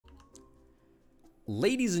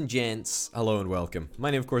Ladies and gents, hello and welcome.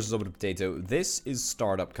 My name, of course, is Orbital Potato. This is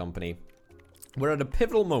Startup Company. We're at a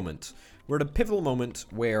pivotal moment. We're at a pivotal moment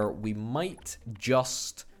where we might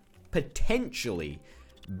just potentially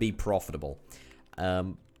be profitable.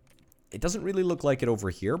 It doesn't really look like it over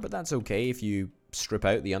here, but that's okay. If you strip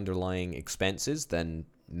out the underlying expenses, then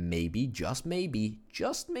maybe, just maybe,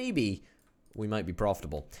 we might be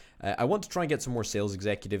profitable. I want to try and get some more sales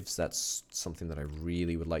executives. That's something that I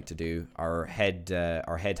really would like to do. Our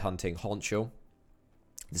headhunting honcho,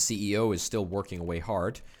 the CEO, is still working away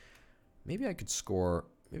hard. Maybe I could score.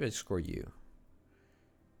 Maybe I'd score you.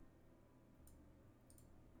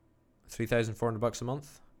 $3,400 a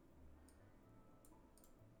month.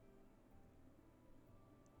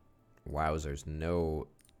 Wowzers! No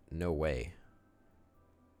way.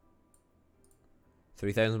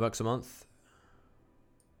 $3,000 a month.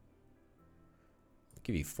 I'll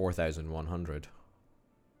give you 4,100.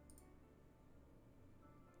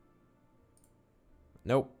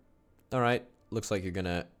 Nope. All right. Looks like you're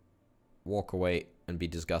gonna walk away and be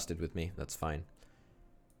disgusted with me. That's fine.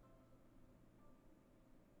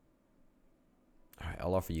 All right.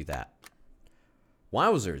 I'll offer you that.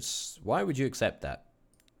 Wowzers! Why would you accept that?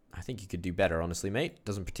 I think you could do better, honestly, mate.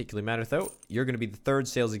 Doesn't particularly matter, though. You're going to be the third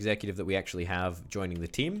sales executive that we actually have joining the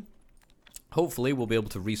team. Hopefully, we'll be able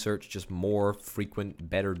to research just more frequent,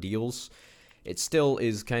 better deals. It still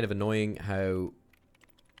is kind of annoying how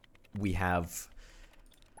we have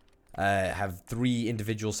 3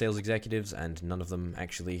 individual sales executives and none of them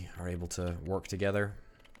actually are able to work together.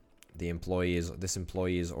 This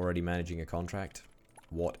employee is already managing a contract.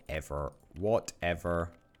 Whatever.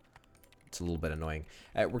 It's a little bit annoying.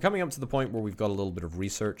 We're coming up to the point where we've got a little bit of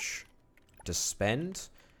research to spend.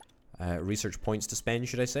 Research points to spend,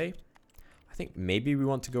 should I say. I think maybe we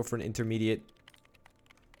want to go for an intermediate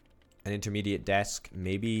desk.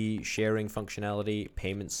 Maybe sharing functionality,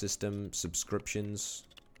 payment system, subscriptions.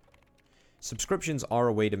 Subscriptions are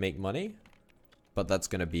a way to make money, but that's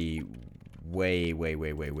going to be way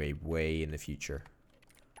in the future.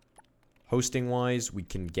 Hosting-wise, we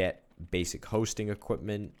can get basic hosting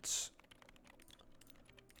equipment,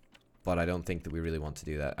 but I don't think that we really want to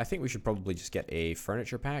do that. I think we should probably just get a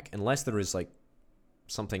furniture pack, unless there is like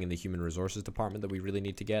something in the human resources department that we really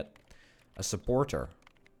need to get. A supporter.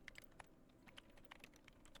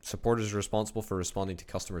 Supporters are responsible for responding to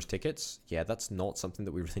customers' tickets. Yeah, that's not something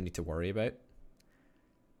that we really need to worry about.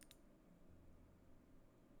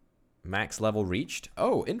 Max level reached.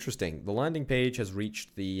 Oh, interesting. The landing page has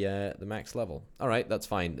reached the max level. All right, that's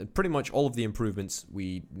fine. Pretty much all of the improvements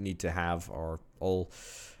we need to have are all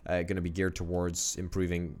going to be geared towards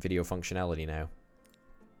improving video functionality now,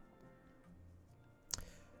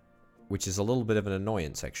 which is a little bit of an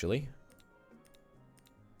annoyance, actually.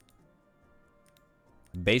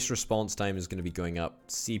 Base response time is going to be going up.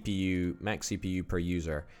 Max CPU per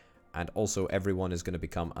user, and also everyone is going to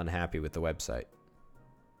become unhappy with the website.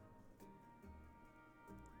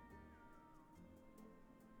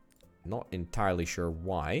 Not entirely sure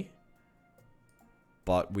why,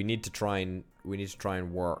 but we need to try and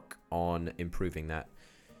work on improving that.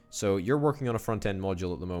 So you're working on a front-end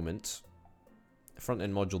module at the moment. The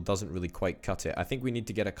front-end module doesn't really quite cut it. I think we need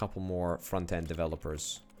to get a couple more front-end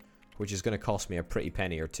developers, which is going to cost me a pretty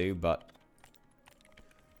penny or two, but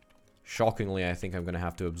shockingly, I think I'm going to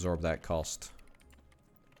have to absorb that cost.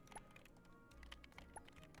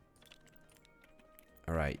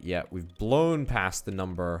 Alright, yeah, we've blown past the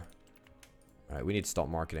number. Alright, we need to stop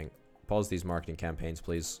marketing. Pause these marketing campaigns,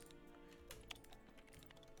 please.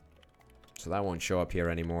 So that won't show up here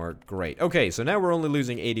anymore. Great. Okay, so now we're only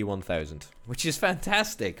losing 81,000, which is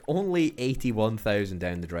fantastic. Only 81,000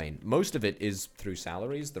 down the drain. Most of it is through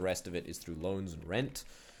salaries. The rest of it is through loans and rent.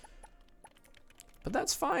 But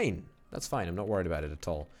that's fine. That's fine. I'm not worried about it at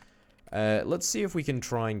all. Let's see if we can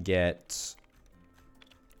try and get...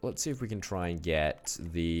 Let's see if we can try and get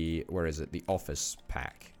the... Where is it? The office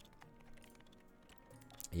pack.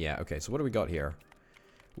 Yeah, okay. So what do we got here?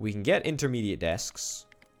 We can get intermediate desks.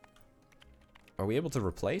 Are we able to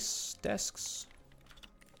replace desks?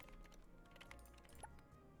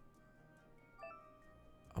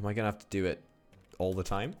 Am I going to have to do it all the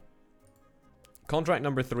time? Contract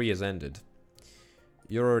number 3 has ended.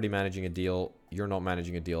 You're already managing a deal. You're not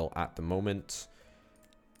managing a deal at the moment.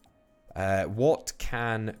 What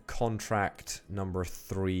can contract number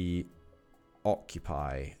 3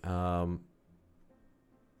 occupy?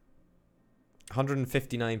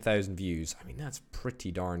 159,000 views. I mean, that's pretty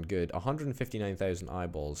darn good. 159,000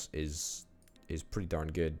 eyeballs is pretty darn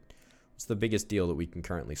good. What's the biggest deal that we can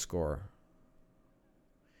currently score?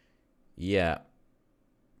 Yeah.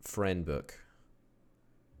 Friend book.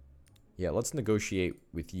 Yeah, let's negotiate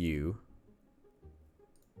with you.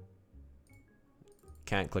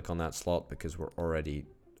 Can't click on that slot because we're already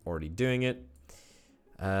doing it.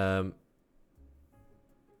 10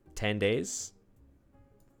 days.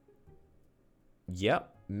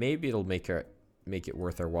 Yep, maybe it'll make it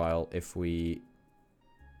worth our while if we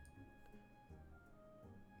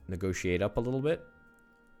negotiate up a little bit.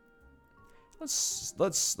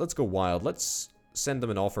 Let's go wild. Let's send them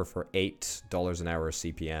an offer for $8 an hour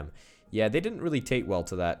CPM. Yeah, they didn't really take well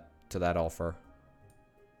to that offer.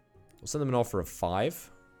 We'll send them an offer of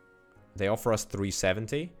 5. They offer us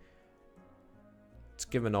 370. Let's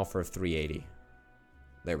give them an offer of 380.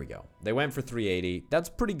 There we go. They went for 380. That's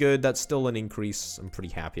pretty good. That's still an increase. I'm pretty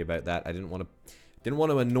happy about that. I didn't want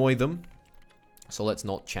to annoy them. So let's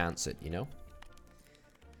not chance it, you know?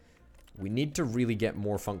 We need to really get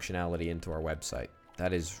more functionality into our website.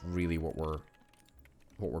 That is really what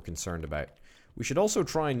we're concerned about. We should also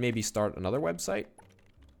try and maybe start another website.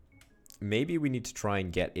 Maybe we need to try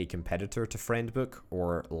and get a competitor to Friendbook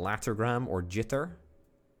or Lattergram or Jitter.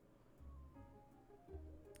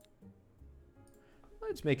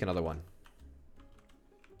 Let's make another one.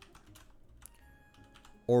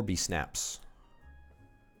 Orbi Snaps.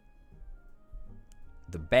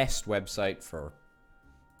 The best website for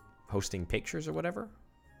hosting pictures or whatever.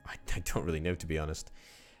 I don't really know, to be honest.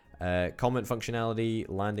 Comment functionality,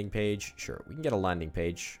 landing page. Sure, we can get a landing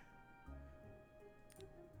page.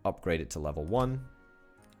 Upgrade it to level 1.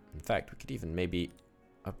 In fact, we could even maybe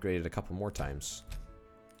upgrade it a couple more times.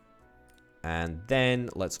 And then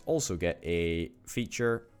let's also get a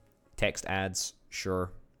feature. Text ads,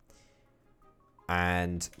 sure.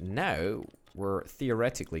 And now we're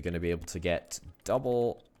theoretically going to be able to get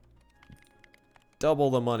double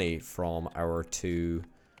the money from our two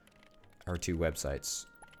websites.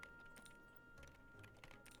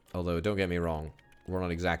 Although, don't get me wrong, we're not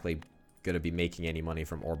exactly going to be making any money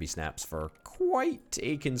from Orbi Snaps for quite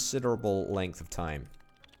a considerable length of time.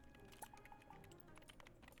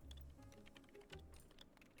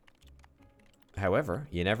 However,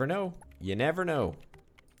 you never know. You never know.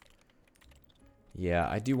 Yeah,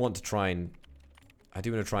 I do want to try and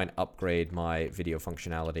upgrade my video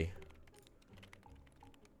functionality.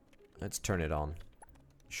 Let's turn it on.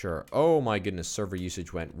 Sure. Oh my goodness, server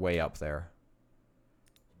usage went way up there.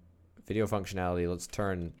 Video functionality, let's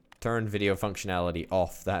turn video functionality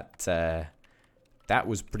off. That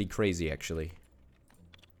was pretty crazy, actually.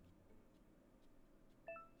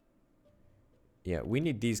 Yeah, we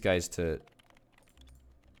need these guys to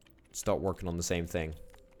start working on the same thing.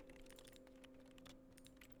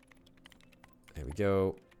 There we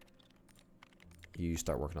go. You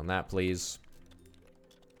start working on that, please.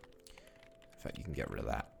 In fact, you can get rid of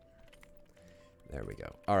that. There we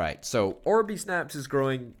go. Alright, so Orbi Snaps is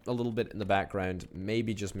growing a little bit in the background.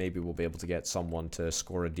 Maybe, just maybe, we'll be able to get someone to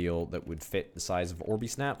score a deal that would fit the size of Orbi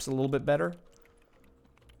Snaps a little bit better.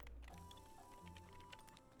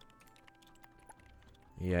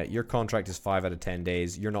 Yeah, your contract is 5 out of 10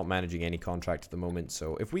 days. You're not managing any contract at the moment,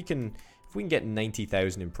 so if we can get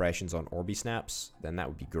 90,000 impressions on Orbi Snaps, then that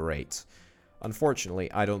would be great.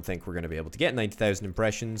 Unfortunately, I don't think we're going to be able to get 90,000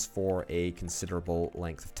 impressions for a considerable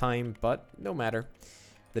length of time, but no matter.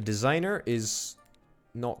 The designer is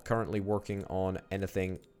not currently working on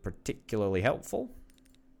anything particularly helpful.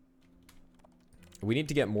 We need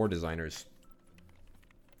to get more designers.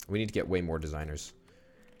 We need to get way more designers.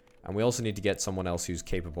 And we also need to get someone else who's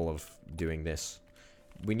capable of doing this.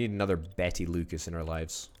 We need another Betty Lucas in our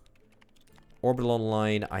lives. Orbital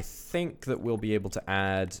Online, I think that we'll be able to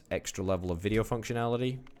add extra level of video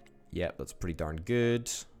functionality. Yep, that's pretty darn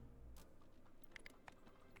good.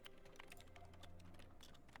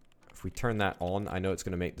 If we turn that on, I know it's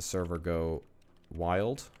going to make the server go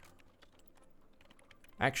wild.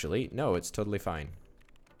 Actually, no, it's totally fine.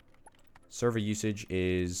 Server usage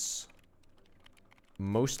is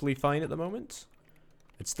mostly fine at the moment.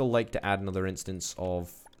 I'd still like to add another instance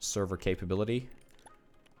of server capability.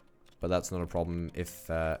 But that's not a problem if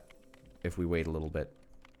we wait a little bit.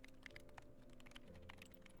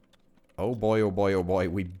 Oh boy, oh boy, oh boy.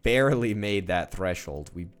 We barely made that threshold.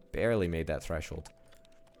 We barely made that threshold.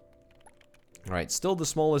 Alright, still the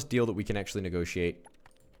smallest deal that we can actually negotiate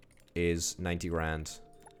is 90 grand.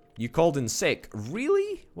 You called in sick.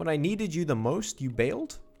 Really? When I needed you the most, you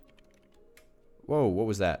bailed? Whoa, what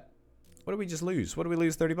was that? What did we just lose? What did we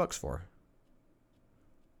lose 30 bucks for?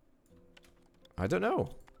 I don't know.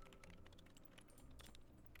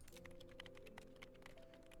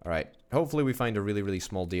 Alright, hopefully we find a really, really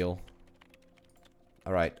small deal.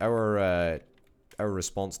 Alright, our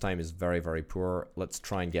response time is very, very poor. Let's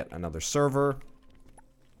try and get another server.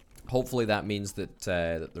 Hopefully that means that,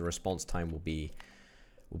 that the response time will be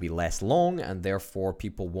less long, and therefore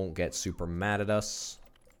people won't get super mad at us.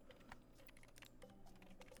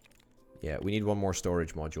 Yeah, we need one more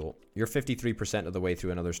storage module. You're 53% of the way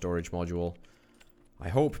through another storage module. I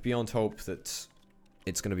hope beyond hope that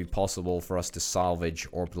it's going to be possible for us to salvage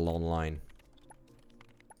Orbital Online.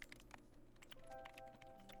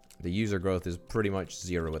 The user growth is pretty much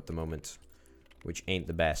 0 at the moment, which ain't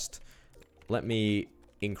the best. Let me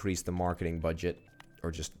increase the marketing budget,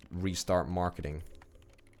 or just restart marketing.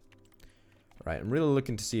 Right, I'm really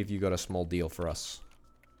looking to see if you got a small deal for us.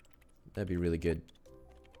 That'd be really good.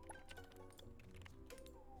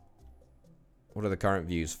 What are the current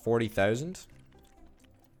views? 40,000?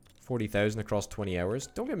 40,000 across 20 hours.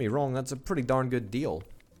 Don't get me wrong, that's a pretty darn good deal.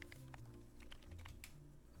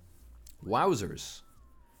 Wowzers.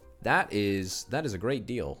 That is a great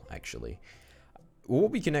deal, actually.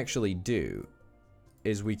 What we can actually do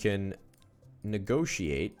is we can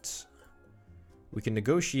negotiate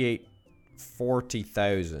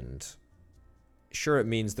 40,000. Sure, it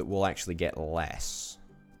means that we'll actually get less.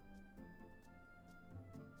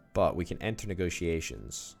 But we can enter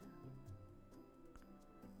negotiations.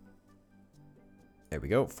 There we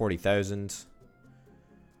go, 40,000.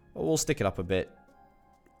 Well, we'll stick it up a bit.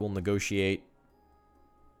 We'll negotiate.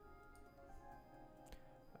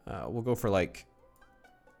 We'll go for like...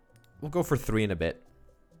 We'll go for 3 and a bit.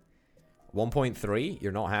 1.3?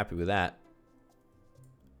 You're not happy with that.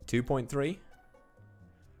 2.3?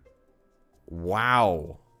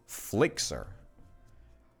 Wow. Flixer.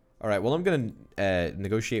 Alright, well I'm going to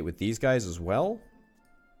negotiate with these guys as well.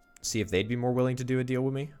 See if they'd be more willing to do a deal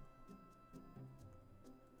with me.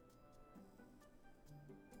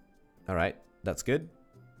 Alright, that's good.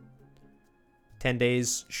 10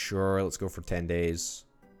 days? Sure, let's go for 10 days.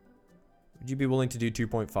 Would you be willing to do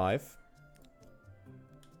 2.5?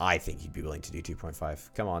 I think you'd be willing to do 2.5.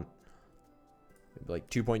 Come on. Maybe like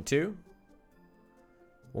 2.2?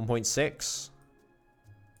 1.6?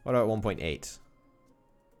 What about 1.8?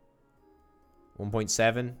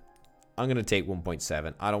 1.7? I'm gonna take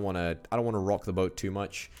 1.7. I don't wanna rock the boat too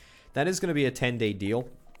much. That is gonna be a 10-day deal.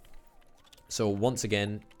 So once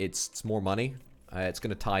again, it's more money. It's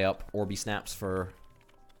gonna tie up Orbi snaps for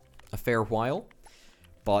a fair while.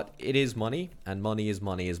 But it is money, and money is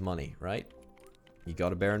money is money, right? You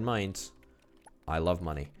gotta bear in mind, I love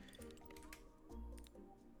money.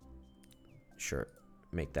 Sure,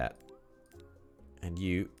 make that. And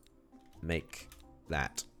you make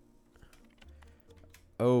that.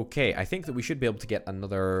 Okay, I think that we should be able to get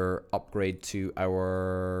another upgrade to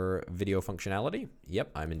our video functionality.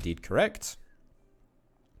 Yep, I'm indeed correct.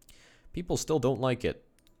 People still don't like it.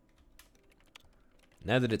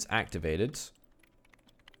 Now that it's activated...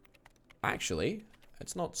 Actually,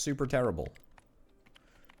 it's not super terrible.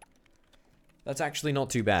 That's actually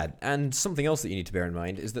not too bad. And something else that you need to bear in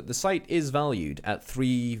mind is that the site is valued at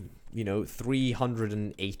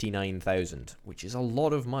 389,000, which is a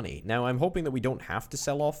lot of money. Now, I'm hoping that we don't have to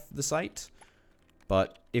sell off the site,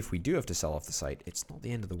 but if we do have to sell off the site, it's not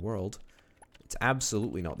the end of the world. It's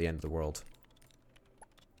absolutely not the end of the world.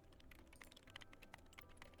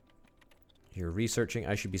 You're researching.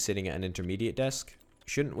 I should be sitting at an intermediate desk.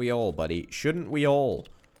 Shouldn't we all, buddy? Shouldn't we all?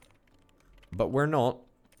 But we're not.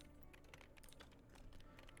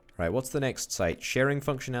 Right, what's the next site? Sharing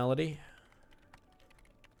functionality?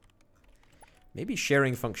 Maybe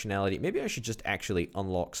sharing functionality. Maybe I should just actually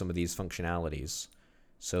unlock some of these functionalities.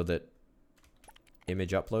 So that...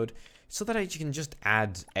 Image upload. So that I can just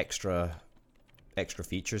add extra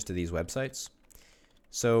features to these websites.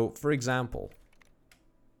 So, for example,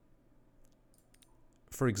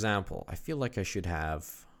 I feel like I should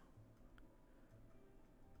have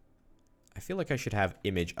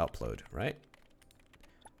image upload, right?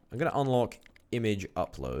 I'm going to unlock image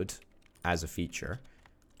upload as a feature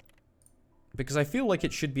because I feel like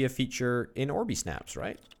it should be a feature in Orbi Snaps,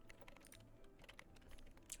 right?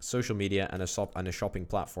 Social media and a shopping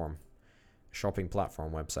platform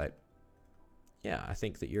website. Yeah, I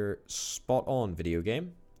think that you're spot on, video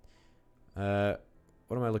game. What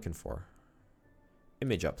am I looking for?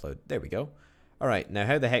 Image upload. There we go. Alright, now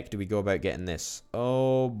how the heck do we go about getting this?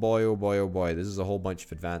 Oh boy, oh boy, oh boy. This is a whole bunch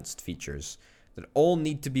of advanced features that all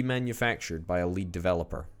need to be manufactured by a lead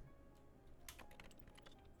developer.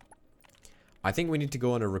 I think we need to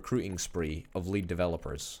go on a recruiting spree of lead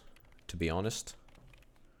developers, to be honest.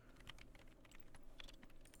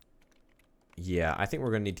 Yeah, I think we're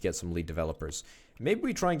going to need to get some lead developers. Maybe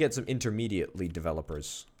we try and get some intermediate lead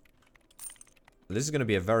developers. This is going to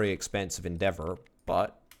be a very expensive endeavor,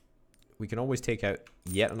 but we can always take out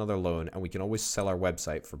yet another loan, and we can always sell our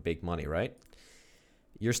website for big money, right?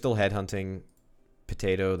 You're still headhunting.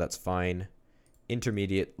 Potato, that's fine.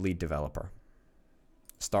 Intermediate, lead developer.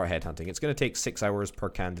 Start headhunting. It's going to take 6 hours per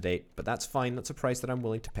candidate, but that's fine. That's a price that I'm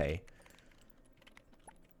willing to pay.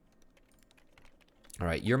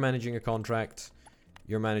 Alright, you're managing a contract.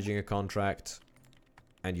 You're managing a contract.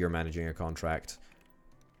 And you're managing a contract.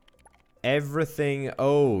 Everything...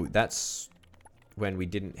 Oh, that's when we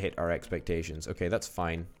didn't hit our expectations. Okay, that's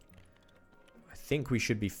fine. I think we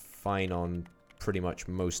should be fine on pretty much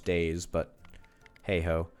most days, but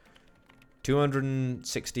hey-ho.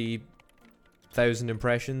 260,000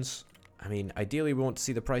 impressions. I mean, ideally we want to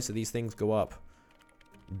see the price of these things go up.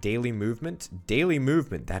 Daily movement? Daily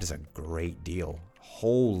movement. That is a great deal.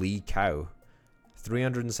 Holy cow.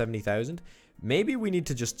 370,000? Maybe we need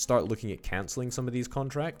to just start looking at cancelling some of these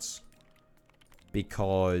contracts.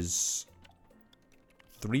 Because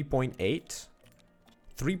 3.8?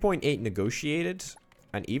 3.8 negotiated,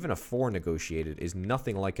 and even a 4 negotiated is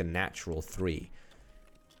nothing like a natural 3.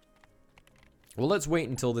 Well, let's wait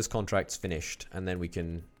until this contract's finished, and then we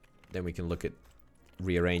can look at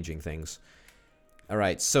rearranging things.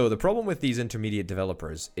 Alright, so the problem with these intermediate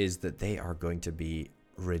developers is that they are going to be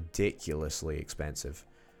ridiculously expensive.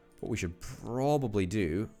 What we should probably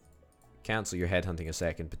do, cancel your headhunting a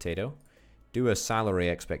second, Potato. Do a salary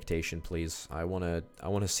expectation, please. I wanna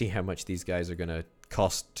see how much these guys are gonna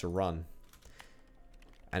cost to run.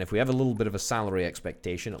 And if we have a little bit of a salary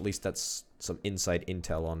expectation, at least that's some inside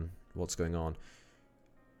intel on what's going on.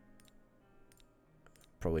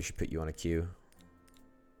 Probably should put you on a queue.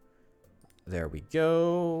 There we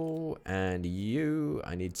go. And you,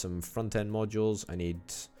 I need some front-end modules. I need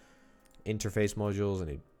interface modules. I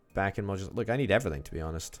need back-end modules. Look, I need everything, to be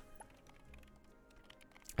honest.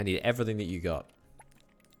 I need everything that you got.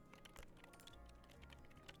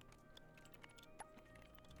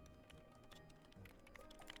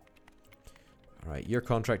 Alright, your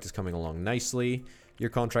contract is coming along nicely. Your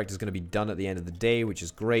contract is going to be done at the end of the day, which is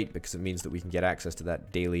great because it means that we can get access to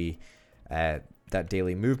that daily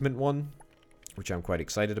movement one, which I'm quite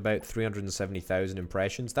excited about. 370,000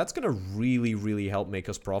 impressions. That's going to really, really help make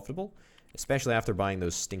us profitable, especially after buying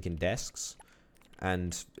those stinking desks,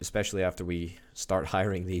 and especially after we start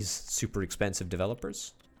hiring these super expensive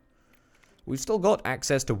developers. We've still got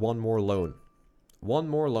access to one more loan. One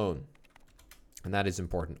more loan. And that is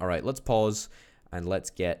important. Alright, let's pause and let's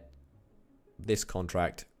get this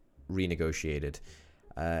contract renegotiated.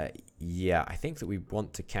 Yeah, I think that we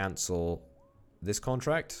want to cancel this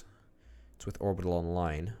contract. It's with Orbital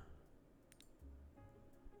Online.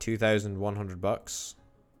 2,100 bucks.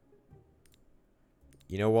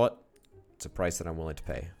 You know what? It's a price that I'm willing to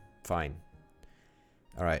pay. Fine.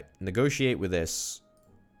 Alright, negotiate with this.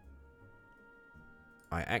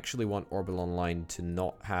 I actually want Orbital Online to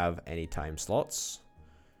not have any time slots.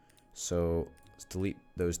 So, let's delete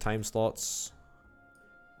those time slots.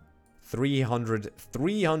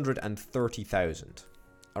 330,000.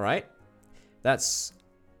 Alright. That's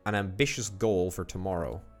an ambitious goal for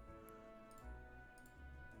tomorrow.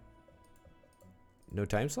 No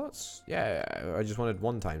time slots? Yeah, I just wanted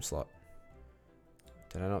one time slot.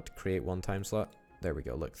 Did I not create one time slot? There we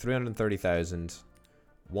go. Look, 330,000.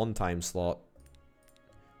 One time slot.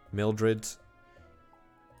 Mildred.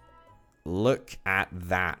 Look at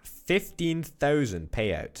that. 15,000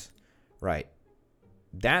 payout. Right.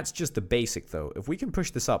 That's just the basic, though. If we can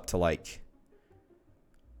push this up to, like,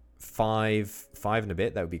 5 and a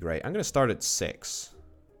bit, that would be great. I'm going to start at 6.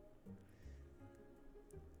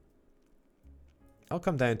 I'll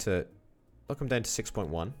come down to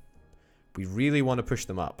 6.1. We really want to push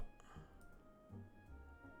them up.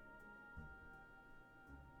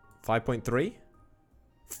 5.3?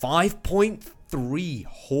 5.3!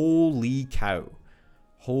 Holy cow.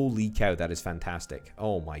 Holy cow, that is fantastic.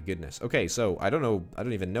 Oh my goodness. Okay, so I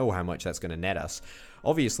don't even know how much that's going to net us.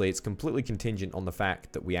 Obviously, it's completely contingent on the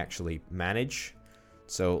fact that we actually manage.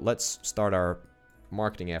 So let's start our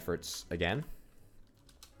marketing efforts again.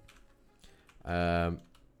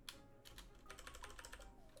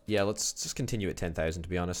 Yeah, let's just continue at 10,000 to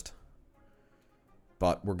be honest.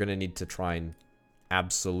 But we're going to need to try and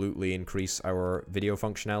absolutely increase our video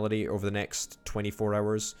functionality over the next 24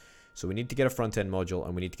 hours. So we need to get a front-end module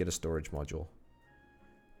and we need to get a storage module.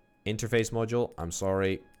 Interface module, I'm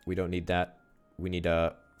sorry, we don't need that. We need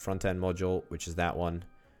a front-end module, which is that one.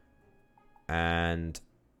 And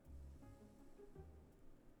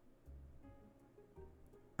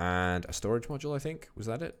a storage module, I think. Was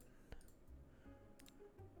that it?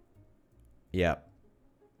 Yeah.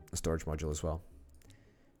 A storage module as well.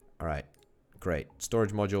 Alright. Great.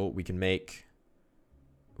 Storage module we can make.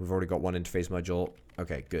 We've already got one interface module.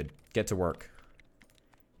 Okay, good. Get to work.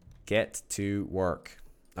 Get to work.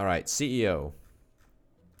 Alright, CEO.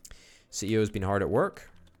 CEO's been hard at work.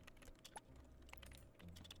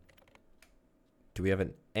 Do we have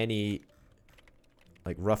any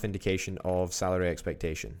like rough indication of salary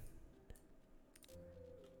expectation?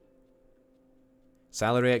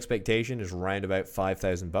 Salary expectation is around about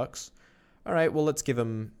 $5,000. All right, well let's give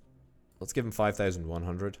him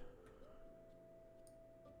 5,100.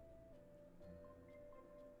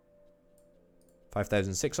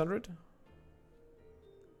 5,600.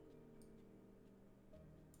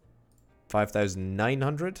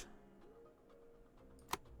 5,900.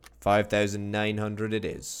 5,900 it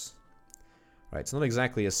is. Right, it's not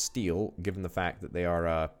exactly a steal, given the fact that they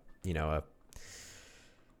are,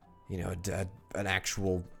 an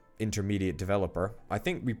actual intermediate developer. I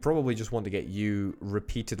think we probably just want to get you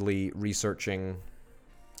repeatedly researching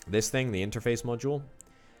this thing, the interface module,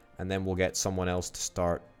 and then we'll get someone else to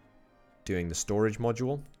start doing the storage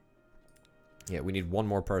module. Yeah, we need one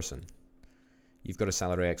more person. You've got a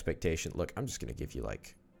salary expectation. Look, I'm just going to give you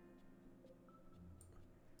like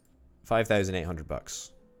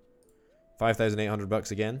 $5,800. 5,800 bucks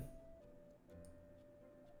again.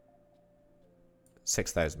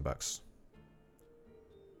 6,000 bucks.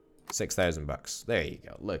 6,000 bucks. There you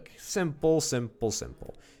go. Look, simple, simple,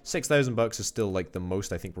 simple. 6,000 bucks is still like the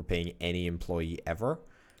most I think we're paying any employee ever,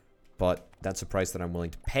 but that's a price that I'm willing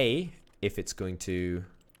to pay if it's going to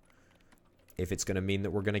mean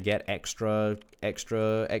that we're going to get extra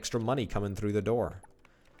money coming through the door.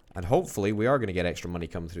 And hopefully we are going to get extra money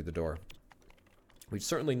coming through the door. We've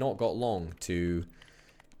certainly not got long to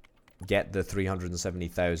get the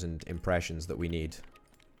 370,000 impressions that we need.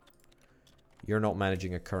 You're not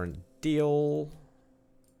managing a current deal.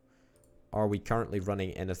 Are we currently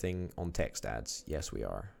running anything on text ads? Yes, we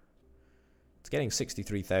are. It's getting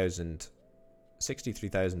 63,000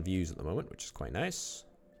 views at the moment, which is quite nice.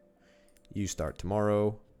 You start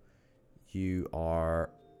tomorrow. You are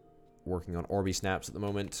working on Orbi snaps at the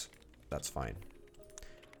moment. That's fine.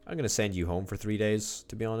 I'm going to send you home for 3 days,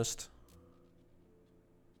 to be honest.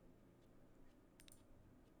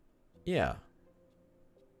 Yeah.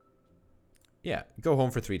 Yeah, go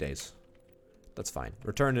home for 3 days. That's fine.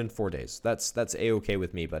 Return in 4 days. That's A-okay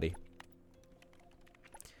with me, buddy.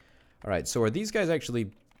 Alright, so are these guys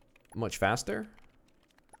actually much faster?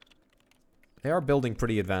 They are building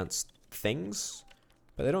pretty advanced things,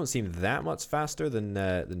 but they don't seem that much faster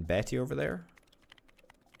than Betty over there.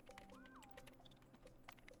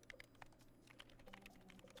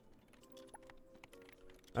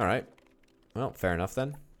 Alright. Well, fair enough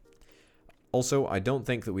then. Also, I don't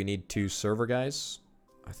think that we need 2 server guys.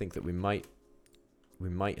 I think that we might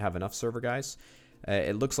have enough server guys.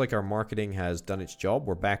 It looks like our marketing has done its job.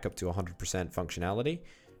 We're back up to 100% functionality.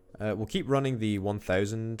 We'll keep running the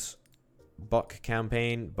 1,000 buck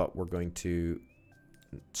campaign, but we're going to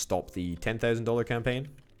stop the $10,000 campaign.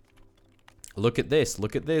 Look at this.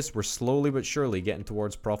 Look at this. We're slowly but surely getting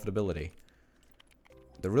towards profitability.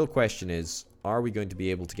 The real question is, are we going to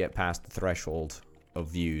be able to get past the threshold of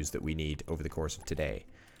views that we need over the course of today?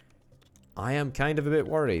 I am kind of a bit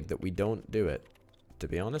worried that we don't do it, to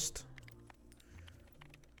be honest.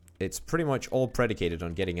 It's pretty much all predicated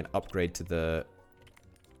on getting an upgrade to the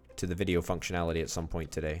video functionality at some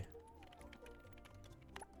point today.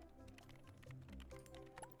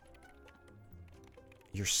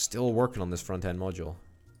 You're still working on this front-end module.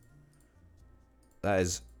 That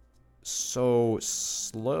is so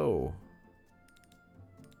slow.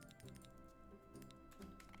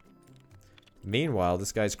 Meanwhile,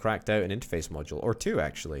 this guy's cracked out an interface module. Or 2,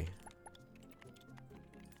 actually.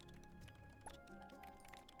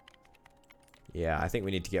 Yeah, I think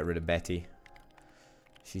we need to get rid of Betty.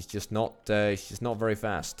 She's just not very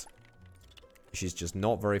fast. She's just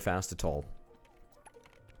not very fast at all.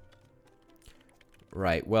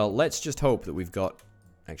 Right, well, let's just hope that we've got...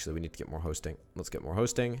 Actually, we need to get more hosting. Let's get more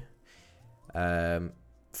hosting.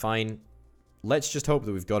 Fine. Let's just hope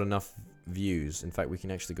that we've got enough views. In fact, we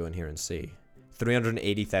can actually go in here and see.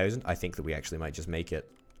 380,000. I think that we actually might just make it.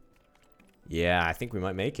 Yeah, I think we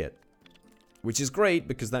might make it. Which is great,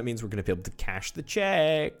 because that means we're going to be able to cash the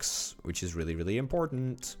checks, which is really, really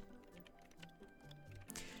important.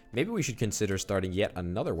 Maybe we should consider starting yet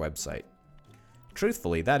another website.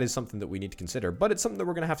 Truthfully, that is something that we need to consider, but it's something that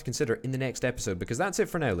we're going to have to consider in the next episode, because that's it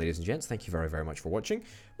for now, ladies and gents. Thank you very, very much for watching.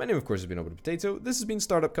 My name, of course, has been Orbital Potato. This has been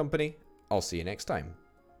Startup Company. I'll see you next time.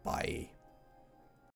 Bye.